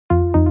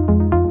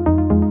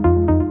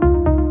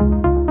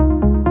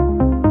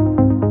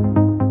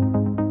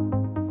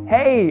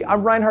Hey,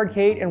 I'm Reinhard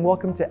Kate and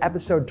welcome to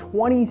episode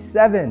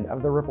 27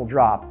 of the Ripple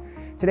Drop.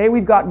 Today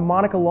we've got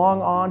Monica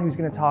Long on, who's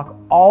going to talk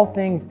all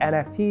things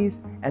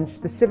NFTs and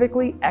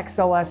specifically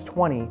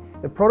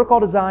XLS-20, the protocol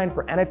designed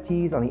for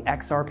NFTs on the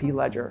XRP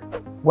Ledger.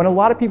 When a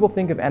lot of people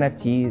think of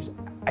NFTs,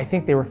 I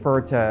think they refer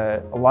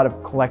to a lot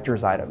of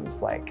collector's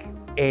items like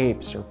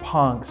apes or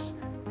punks,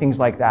 things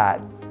like that.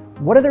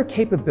 What other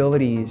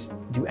capabilities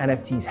do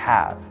NFTs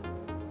have?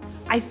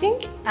 I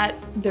think at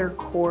their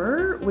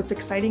core, what's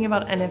exciting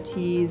about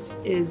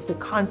NFTs is the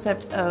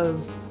concept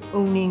of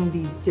owning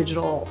these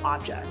digital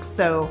objects.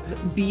 So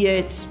be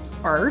it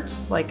art,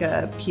 like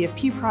a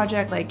PFP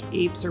project, like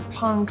apes or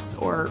punks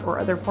or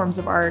other forms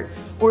of art,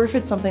 or if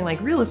it's something like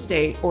real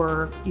estate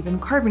or even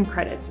carbon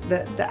credits,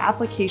 the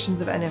applications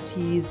of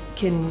NFTs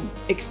can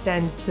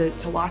extend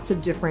to lots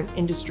of different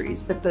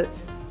industries. But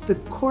the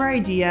core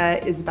idea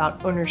is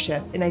about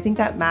ownership, and I think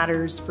that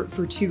matters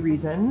for two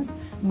reasons.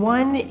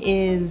 One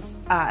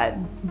is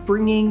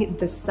bringing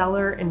the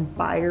seller and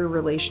buyer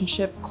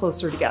relationship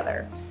closer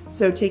together.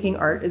 So taking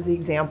art as the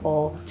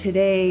example,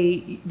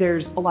 today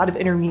there's a lot of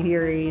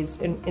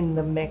intermediaries in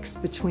the mix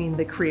between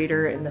the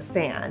creator and the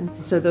fan.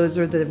 So those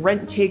are the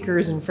rent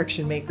takers and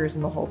friction makers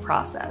in the whole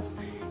process.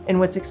 And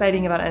what's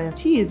exciting about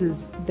NFTs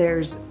is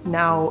there's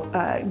now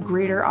a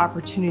greater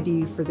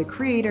opportunity for the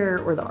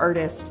creator or the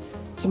artist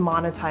to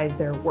monetize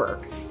their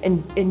work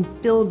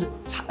and build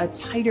a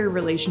tighter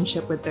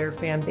relationship with their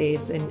fan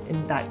base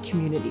and that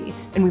community.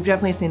 And we've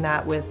definitely seen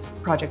that with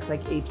projects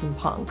like apes and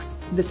punks.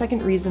 The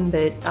second reason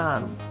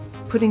that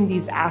putting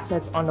these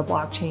assets on the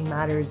blockchain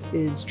matters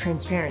is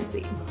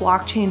transparency.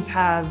 Blockchains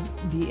have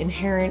the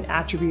inherent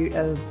attribute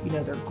of,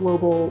 they're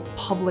global,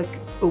 public,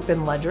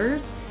 open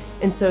ledgers.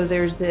 And so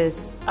there's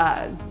this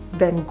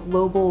then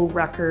global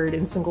record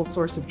and single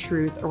source of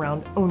truth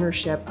around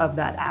ownership of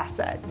that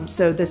asset.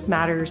 So this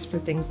matters for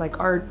things like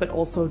art, but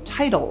also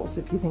titles,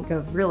 if you think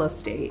of real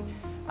estate,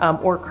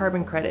 or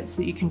carbon credits,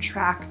 so that you can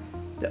track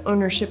the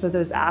ownership of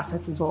those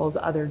assets as well as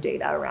other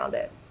data around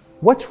it.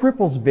 What's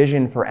Ripple's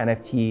vision for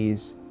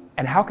NFTs,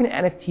 and how can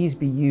NFTs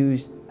be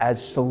used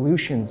as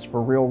solutions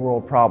for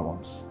real-world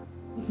problems?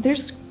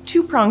 There's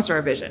two prongs to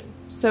our vision.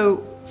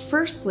 So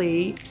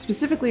firstly,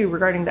 specifically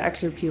regarding the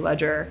XRP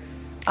Ledger,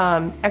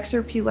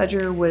 XRP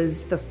Ledger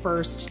was the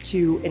first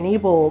to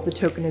enable the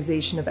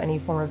tokenization of any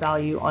form of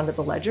value onto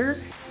the ledger,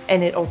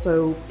 and it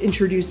also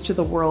introduced to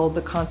the world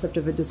the concept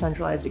of a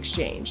decentralized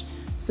exchange.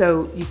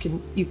 So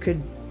you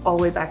could all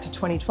the way back to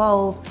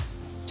 2012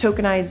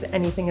 tokenize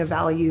anything of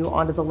value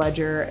onto the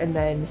ledger and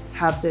then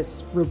have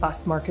this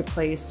robust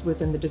marketplace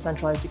within the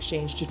decentralized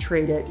exchange to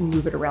trade it and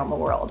move it around the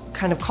world.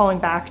 Kind of calling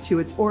back to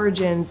its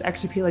origins,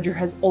 XRP Ledger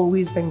has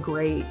always been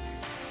great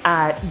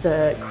at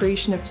the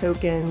creation of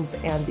tokens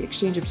and the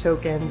exchange of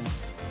tokens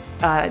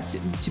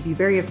to be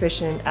very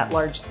efficient at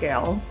large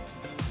scale.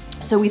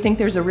 So we think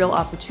there's a real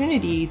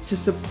opportunity to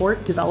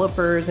support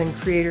developers and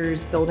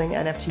creators building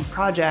NFT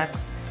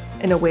projects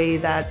in a way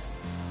that's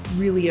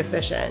really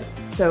efficient.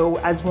 So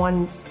as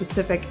one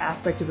specific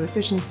aspect of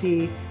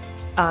efficiency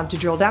to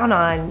drill down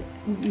on,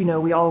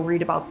 we all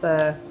read about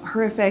the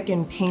horrific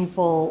and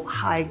painful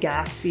high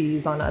gas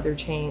fees on other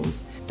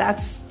chains.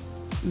 That's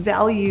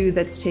value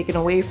that's taken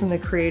away from the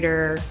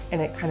creator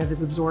and it kind of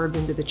is absorbed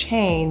into the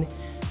chain.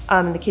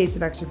 In the case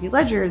of XRP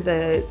Ledger,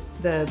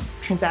 the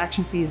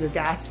transaction fees or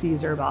gas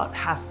fees are about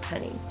half a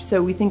penny.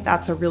 So we think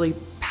that's a really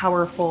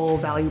powerful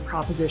value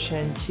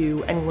proposition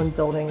to anyone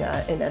building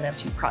an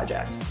NFT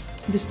project.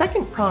 The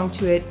second prong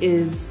to it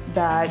is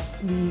that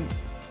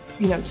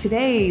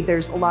today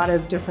there's a lot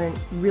of different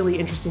really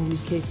interesting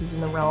use cases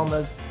in the realm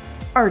of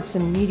arts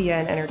and media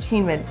and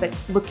entertainment, but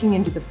looking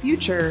into the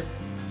future,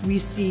 we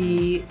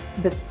see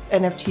that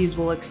NFTs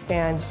will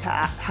expand to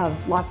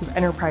have lots of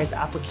enterprise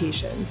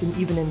applications and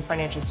even in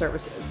financial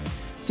services.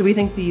 So we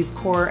think these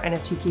core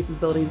NFT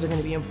capabilities are going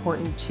to be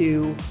important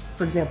to,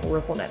 for example,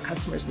 RippleNet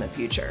customers in the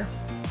future.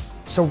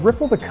 So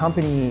Ripple, the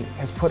company,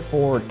 has put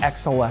forward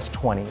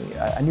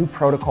XLS-20, a new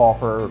protocol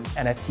for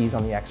NFTs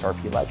on the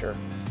XRP Ledger.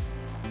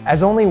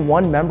 As only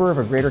one member of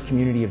a greater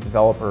community of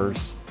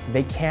developers,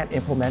 they can't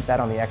implement that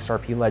on the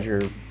XRP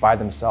Ledger by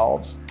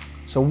themselves.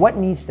 So what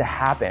needs to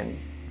happen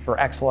for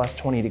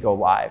XLS-20 to go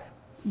live?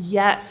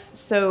 Yes,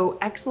 so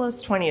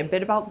XLS-20, a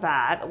bit about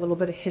that, a little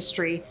bit of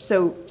history.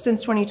 So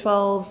since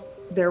 2012,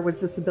 there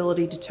was this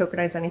ability to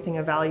tokenize anything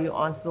of value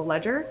onto the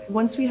ledger.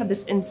 Once we had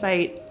this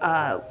insight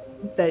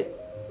that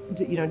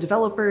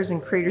developers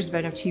and creators of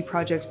NFT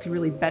projects could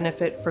really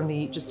benefit from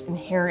the just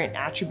inherent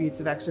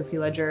attributes of XRP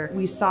Ledger,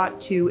 we sought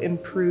to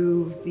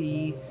improve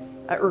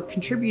or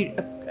contribute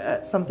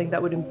something that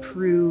would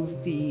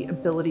improve the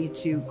ability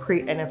to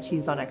create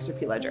NFTs on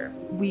XRP Ledger.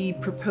 We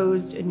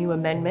proposed a new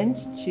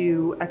amendment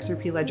to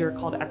XRP Ledger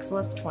called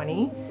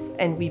XLS-20,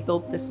 and we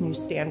built this new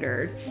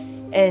standard.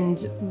 And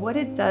what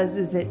it does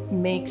is it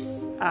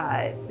makes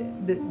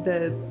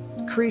the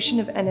creation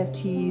of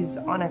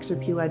NFTs on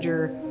XRP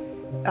Ledger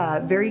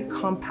very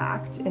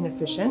compact and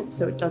efficient,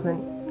 so it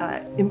doesn't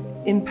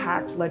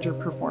impact ledger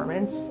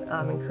performance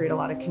and create a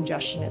lot of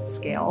congestion at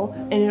scale.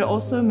 And it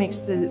also makes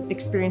the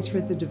experience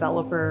for the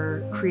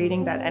developer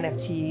creating that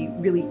NFT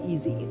really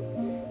easy.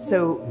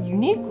 So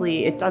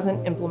uniquely, it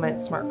doesn't implement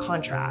smart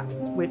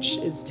contracts, which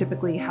is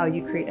typically how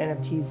you create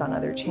NFTs on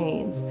other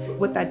chains.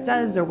 What that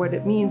does, or what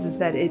it means, is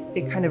that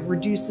it kind of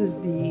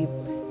reduces the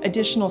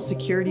additional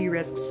security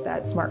risks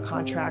that smart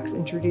contracts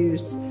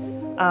introduce,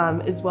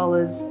 as well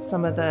as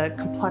some of the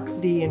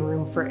complexity and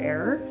room for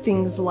error.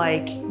 Things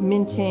like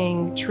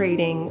minting,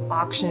 trading,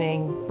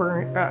 auctioning,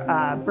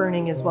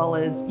 burning, as well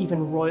as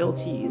even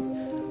royalties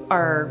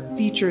are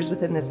features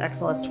within this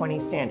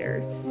XLS-20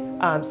 standard.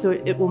 So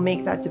it will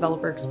make that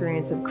developer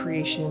experience of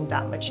creation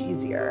that much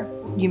easier.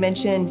 You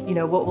mentioned,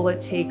 what will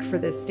it take for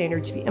this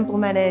standard to be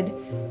implemented?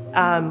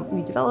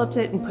 We developed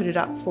it and put it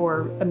up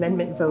for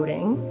amendment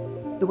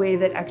voting. The way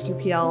that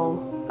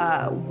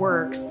XRPL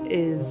works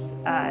is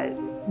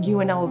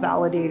UNL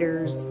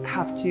validators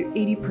have to,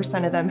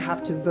 80% of them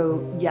have to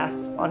vote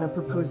yes on a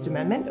proposed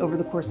amendment over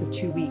the course of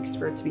 2 weeks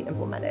for it to be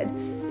implemented.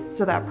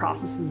 So that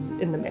process is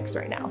in the mix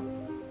right now.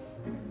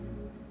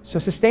 So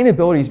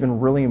sustainability has been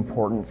really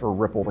important for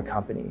Ripple, the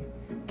company.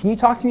 Can you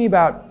talk to me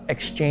about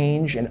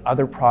Exchange and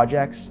other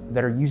projects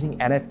that are using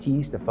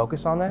NFTs to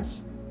focus on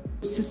this?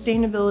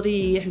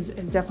 Sustainability has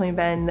definitely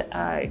been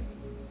a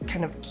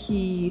kind of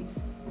key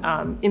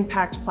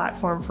impact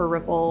platform for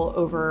Ripple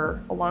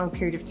over a long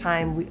period of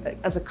time.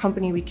 As a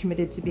company, we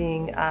committed to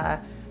being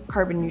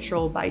carbon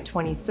neutral by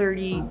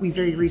 2030. We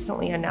very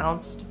recently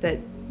announced that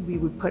we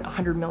would put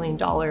 $100 million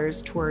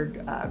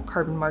toward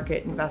carbon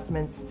market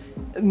investments,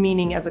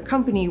 meaning as a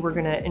company, we're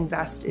going to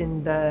invest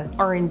in the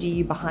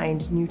R&D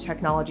behind new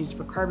technologies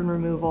for carbon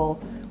removal.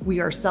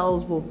 We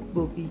ourselves will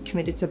be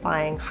committed to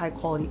buying high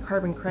quality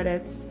carbon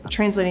credits.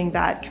 Translating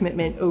that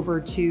commitment over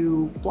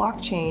to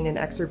blockchain and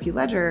XRP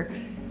Ledger,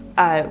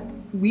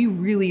 we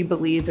really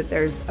believe that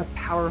there's a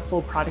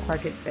powerful product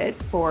market fit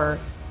for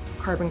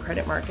carbon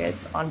credit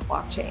markets on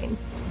blockchain.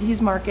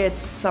 These markets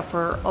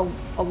suffer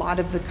a lot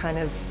of the kind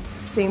of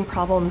same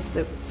problems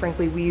that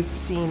frankly we've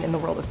seen in the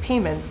world of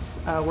payments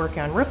working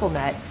on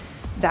RippleNet,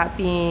 that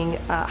being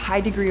a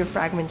high degree of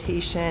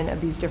fragmentation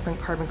of these different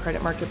carbon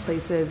credit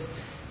marketplaces,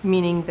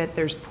 meaning that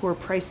there's poor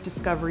price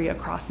discovery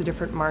across the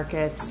different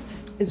markets,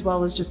 as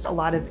well as just a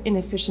lot of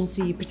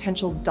inefficiency,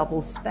 potential double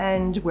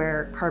spend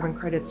where carbon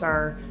credits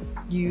are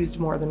used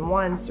more than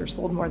once or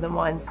sold more than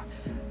once.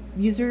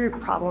 These are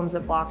problems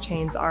that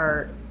blockchains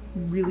are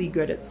really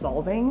good at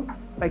solving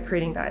by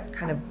creating that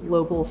kind of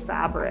global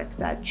fabric,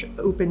 that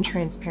open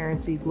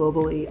transparency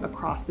globally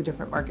across the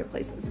different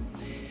marketplaces.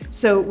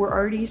 So we're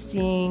already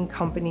seeing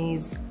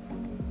companies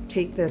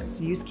take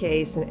this use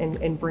case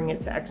and bring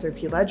it to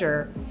XRP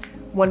Ledger.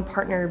 One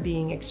partner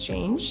being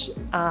Exchange.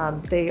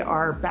 They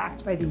are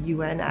backed by the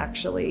UN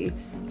actually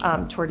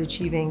toward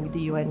achieving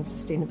the UN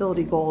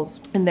sustainability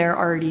goals. And they're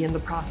already in the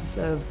process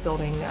of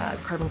building a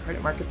carbon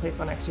credit marketplace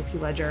on XRP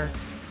Ledger.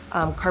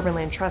 Carbon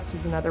Land Trust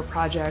is another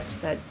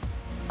project that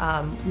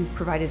we've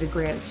provided a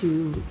grant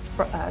to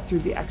through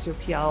the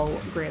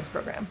XRPL grants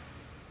program.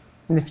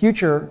 In the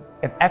future,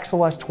 if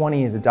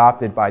XLS-20 is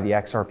adopted by the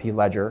XRP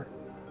Ledger,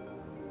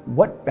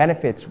 what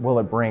benefits will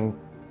it bring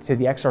to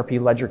the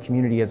XRP Ledger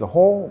community as a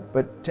whole,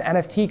 but to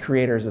NFT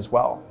creators as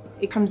well?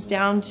 It comes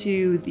down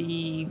to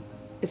the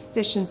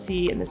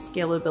efficiency and the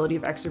scalability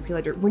of XRP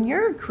Ledger. When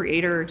you're a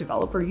creator or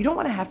developer, you don't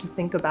want to have to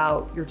think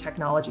about your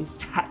technology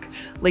stack.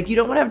 Like, you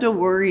don't want to have to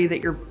worry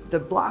that the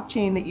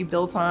blockchain that you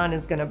built on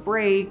is going to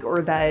break,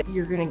 or that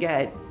you're going to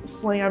get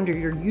slammed, or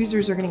your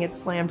users are going to get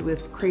slammed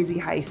with crazy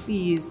high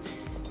fees.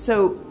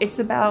 So it's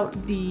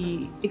about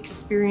the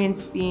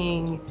experience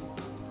being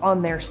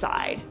on their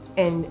side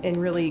and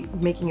really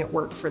making it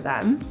work for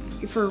them.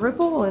 For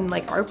Ripple, and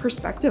like our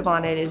perspective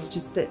on it is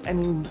just that, I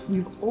mean,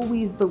 we've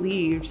always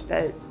believed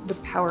that the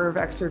power of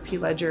XRP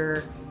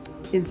Ledger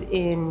is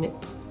in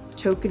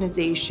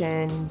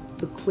tokenization,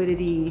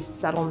 liquidity,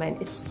 settlement.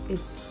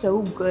 It's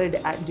so good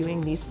at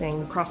doing these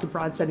things across a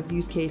broad set of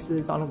use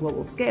cases on a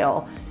global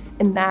scale.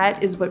 And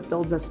that is what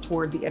builds us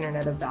toward the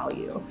Internet of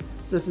Value.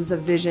 So this is a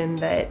vision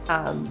that,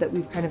 that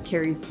we've kind of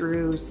carried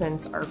through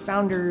since our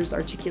founders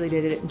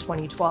articulated it in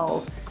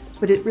 2012.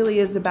 But it really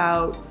is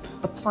about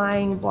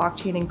applying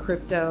blockchain and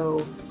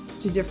crypto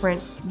to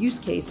different use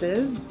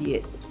cases, be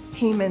it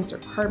payments or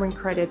carbon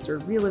credits or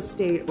real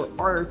estate or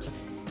art,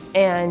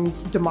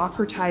 and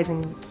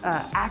democratizing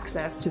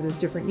access to those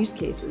different use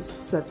cases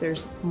so that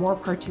there's more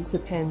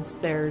participants,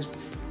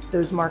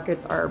 those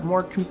markets are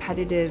more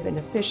competitive and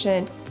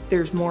efficient,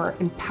 there's more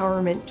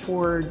empowerment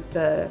toward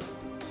the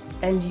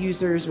end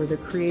users or the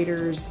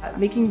creators,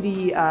 making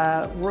the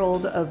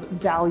world of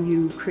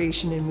value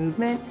creation and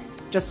movement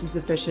just as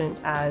efficient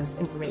as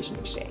information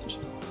exchange.